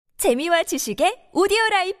재미와 지식의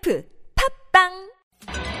오디오라이프 팝빵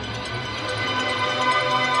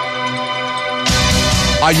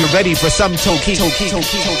Are you ready for some Tokic?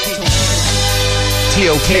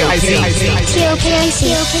 T-O-K-I-C.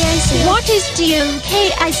 What is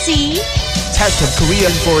T-O-K-I-C? Test of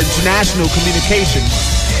Korean for International Communication.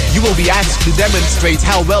 You will be asked to demonstrate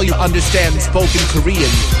how well you understand spoken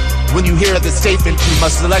Korean. When you hear the statement, you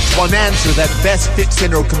must select one answer that best fits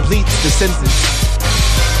in or completes the sentence.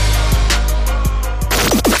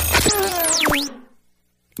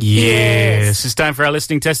 Yes, it's time for our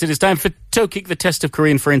listening test. It is time for Tokic, the test of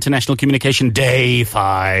Korean for International Communication, Day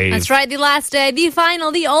 5. That's right, the last day, the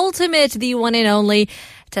final, the ultimate, the one and only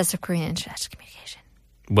test of Korean international communication.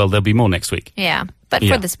 Well, there'll be more next week. Yeah, but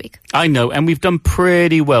for this week. I know, and we've done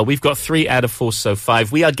pretty well. We've got 3 out of 4, so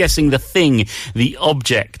 5. We are guessing the thing, the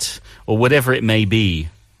object, or whatever it may be.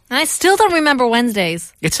 And I still don't remember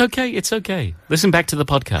Wednesdays. It's okay. Listen back to the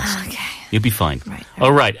podcast. Okay. You'll be fine. Right.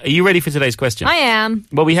 All right. Are you ready for today's question? I am.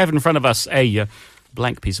 Well, we have in front of us a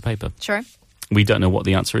blank piece of paper. Sure. We don't know what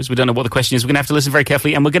the answer is. We don't know what the question is. We're going to have to listen very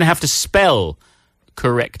carefully, and we're going to have to spell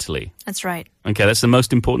correctly. That's right. Okay, that's the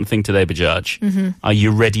most important thing today, Bajaj. Mm-hmm. Are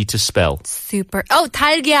you ready to spell? Super. Oh,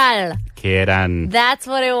 달걀. 계란. That's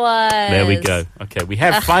what it was. There we go. Okay, we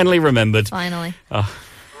have finally remembered. Finally.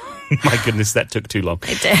 My goodness, that took too long.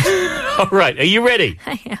 It did. All right, are you ready?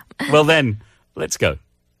 I am. Well then, let's go.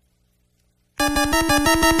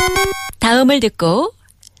 다음을 듣고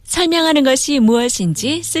설명하는 것이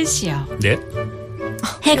무엇인지 쓰시오. 네.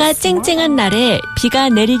 해가 쨍쨍한 날에 비가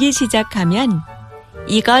내리기 시작하면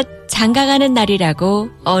이것 장가가는 날이라고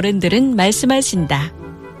어른들은 말씀하신다.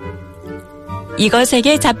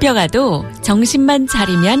 이것에게 잡혀가도 정신만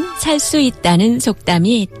차리면 살 수 있다는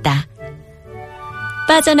속담이 있다.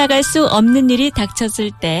 빠져나갈 수 없는 일이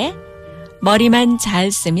닥쳤을 때 머리만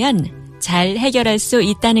잘 쓰면 잘 해결할 수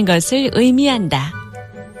있다는 것을 의미한다.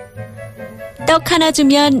 떡 하나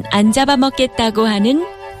주면 안 잡아먹겠다고 하는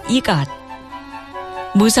이것.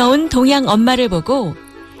 무서운 동양 엄마를 보고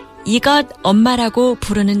이것 엄마라고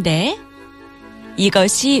부르는데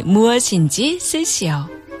이것이 무엇인지 쓰시오.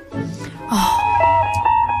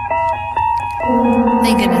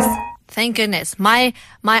 Thank goodness. My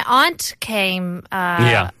aunt came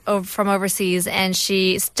from overseas, and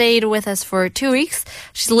she stayed with us for 2 weeks.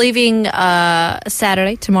 She's leaving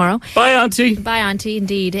Saturday, tomorrow. Bye, Auntie. Bye, Auntie,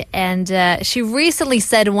 indeed. And she recently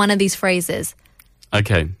said one of these phrases.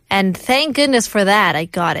 Okay. And thank goodness for that, I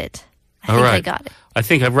got it. I got it. I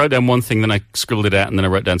think I wrote down one thing, then I scribbled it out, and then I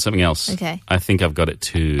wrote down something else. Okay. I think I've got it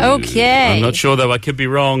too. Okay. I'm not sure, though. I could be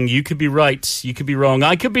wrong. You could be right. You could be wrong.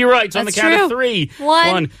 I could be right. On the count of 3.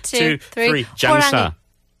 1, 2, 3. 장사.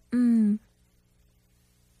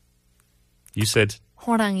 You said.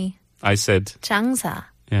 호랑이. I said. 장사.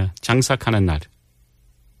 Yeah. 장사가는 날.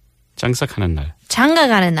 장사가는 날.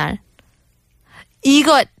 장가가는 날.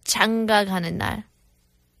 이것 장가가는 날.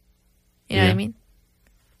 You know what I mean?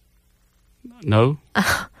 No.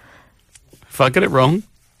 If I got it wrong.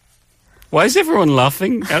 Why is everyone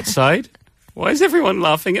laughing outside? Why is everyone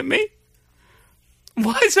laughing at me?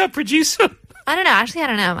 Why is our producer? I don't know. Actually, I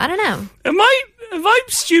don't know. Am I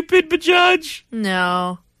stupid, Bajaj?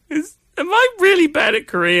 No. Am I really bad at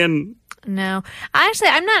Korean? No. Actually,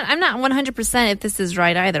 I'm not 100% if this is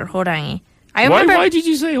right either. 호랑이. Why did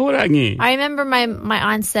you say 호랑이? I remember my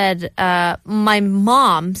aunt said my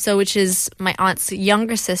mom, which is my aunt's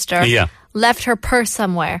younger sister, left her purse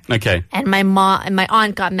somewhere. Okay. And my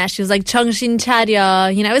aunt got mad. She was like, 정신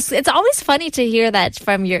차려. You know, it's always funny to hear that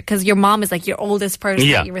from because your mom is like your oldest person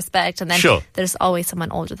that you respect, and then there's always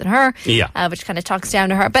someone older than her, which kind of talks down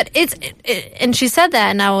to her. But and she said that,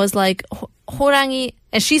 and I was like, 호랑이,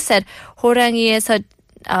 and she said, 호랑이에서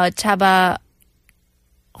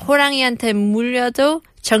호랑이한테 물려도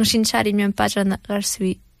정신 차리면 빠져나갈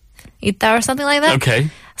수 있다, or something like that. Okay.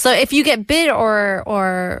 So if you get bit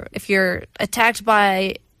or if you're attacked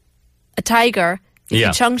by a tiger, if you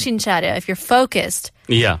정신 차려, if you're focused,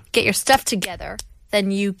 get your stuff together, then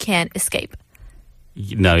you can't escape.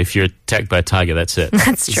 No, if you're attacked by a tiger, that's it.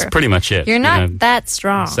 That's true. That's pretty much it. You're not that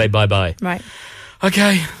strong. Say bye-bye. Right.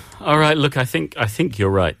 Okay. All right. Look, I think you're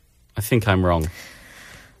right. I think I'm wrong.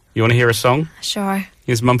 You want to hear a song? Sure.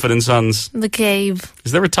 Here's Mumford & Sons. The Cave.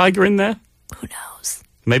 Is there a tiger in there? Who knows?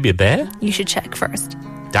 Maybe a bear? You should check first.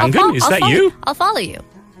 Dangan, is that you? I'll follow you.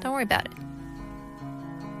 Don't worry about it.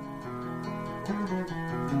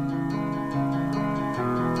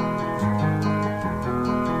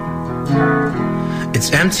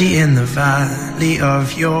 It's empty in the valley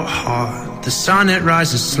of your heart. The sun, it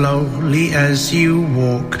rises slowly as you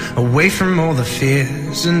walk away from all the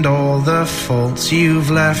fears and all the faults you've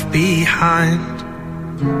left behind.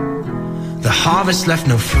 The harvest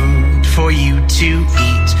left no food for you to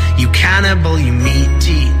eat. You cannibal, you meat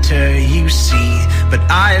eater, you see. But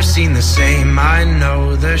I have seen the same. I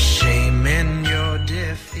know the shame in your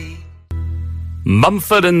defeat.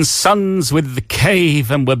 Mumford and Sons with The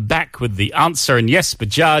Cave, and we're back with the answer. And yes,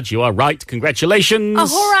 Bajaj, you are right.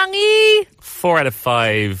 Congratulations. Horangi. 4 out of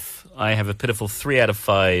 5. I have a pitiful 3 out of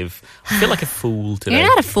 5. I feel like a fool today. You're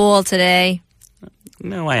not a fool today.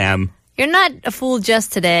 No, I am. You're not a fool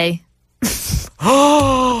just today.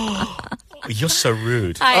 Oh, you're so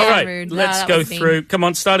rude. I All am right, rude. let's go through. Come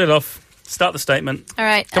on, start it off. Start the statement. All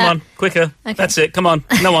right. Come on, quicker. Okay. That's it. Come on.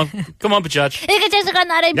 No one. Come on, Bajaj.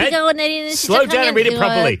 Slow down and read it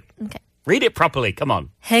properly. Okay. Read it properly. Come on.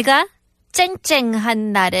 해가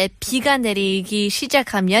쨍쨍한 날에 비가 내리기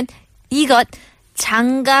시작하면 이것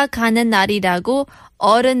장가 가는 날이라고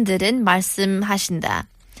어른들은 말씀하신다.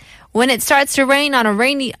 When it starts to rain on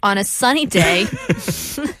a sunny day,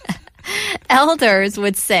 elders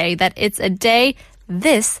would say that it's a day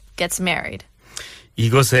this gets married.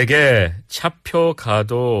 이곳에게 차표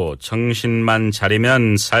가도 정신만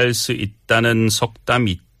차리면 살 수 있다는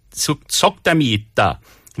속담이 있다.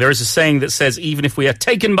 There is a saying that says, even if we are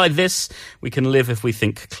taken by this, we can live if we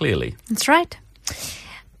think clearly. That's right.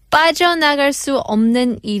 빠져나갈 수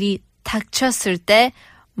없는 일이 닥쳤을 때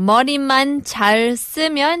머리만 잘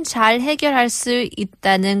쓰면 잘 해결할 수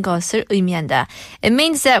있다는 것을 의미한다. It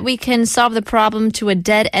means that we can solve the problem to a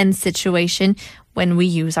dead-end situation when we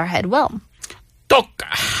use our head well. 떡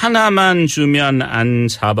하나만 주면 안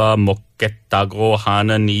잡아먹겠다고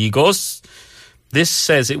하는 이것. This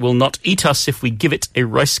says it will not eat us if we give it a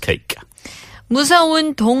rice cake.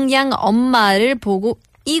 무서운 동양 엄마를 보고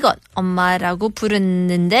이것 엄마라고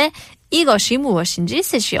부르는데 이것이 무엇인지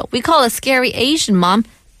쓰시오. We call a scary Asian mom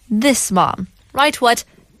this mom. Write what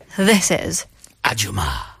this is. 아줌마.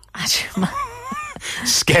 아줌마.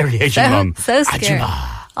 Scary Asian mom. So scary. 아줌마.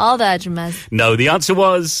 All the ajumas. No, the answer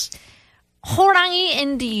was... 호랑이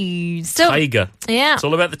indeed. So, tiger. Yeah. It's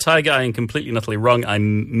all about the tiger. I am completely and utterly wrong. I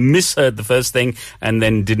misheard the first thing and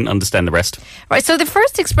then didn't understand the rest. Right, so the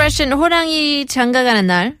first expression, 호랑이 장가 가는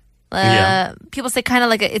날, people say kind of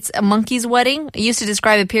like it's a monkey's wedding. It used to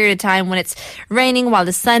describe a period of time when it's raining while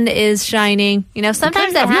the sun is shining. You know,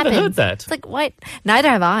 sometimes that happens. I've never heard that. It's like, what? Neither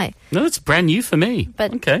have I. No, it's brand new for me.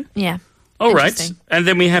 But, okay. Yeah. All right. And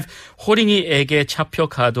then we have 호랑이에게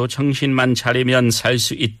잡혀가도 정신만 차리면 살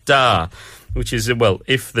수 있다. Which is, well,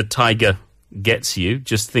 if the tiger gets you,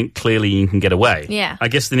 just think clearly you can get away. Yeah. I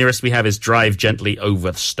guess the nearest we have is drive gently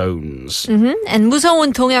over stones. Mm-hmm. And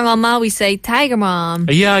무서운 동양 엄마, we say tiger mom.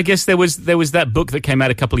 Yeah, I guess there was that book that came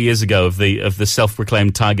out a couple of years ago of the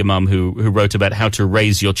self-proclaimed tiger mom who wrote about how to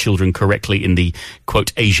raise your children correctly in the,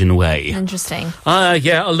 quote, Asian way. Interesting.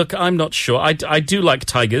 Yeah, look, I'm not sure. I do like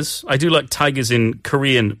tigers. I do like tigers in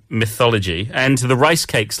Korean mythology. And the rice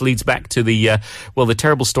cakes leads back to the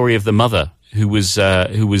terrible story of the mother who was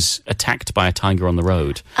attacked by a tiger on the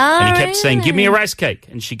road. And he kept saying, give me a rice cake.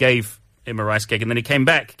 And she gave him a rice cake. And then he came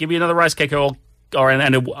back, give me another rice cake and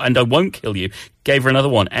I won't kill you. Gave her another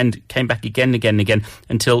one and came back again and again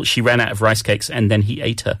until she ran out of rice cakes and then he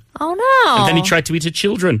ate her. Oh, no. And then he tried to eat her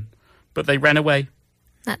children, but they ran away.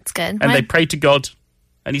 That's good. And they prayed to God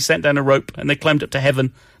and he sent down a rope and they climbed up to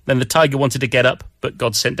heaven. Then the tiger wanted to get up, but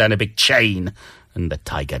God sent down a big chain and the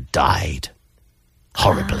tiger died.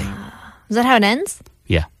 Horribly. Is that how it ends?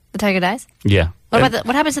 Yeah. The tiger dies? Yeah. What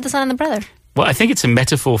happens to the son and the brother? Well, I think it's a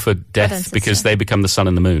metaphor for death because they become the sun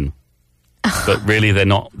and the moon. But really, they're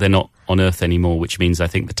not on Earth anymore, which means I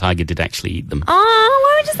think the tiger did actually eat them. Oh,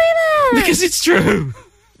 why would you say that? Because it's true.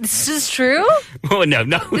 This is true? Oh, no.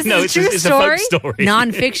 It's a folk story.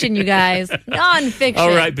 Non-fiction, you guys. Non-fiction.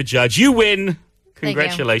 All right, Bajaj, you win.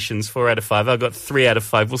 Congratulations, 4 out of 5. I've got 3 out of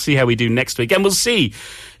 5. We'll see how we do next week. And we'll see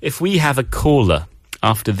if we have a caller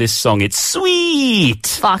after this song. It's sweet.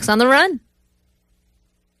 Fox on the Run.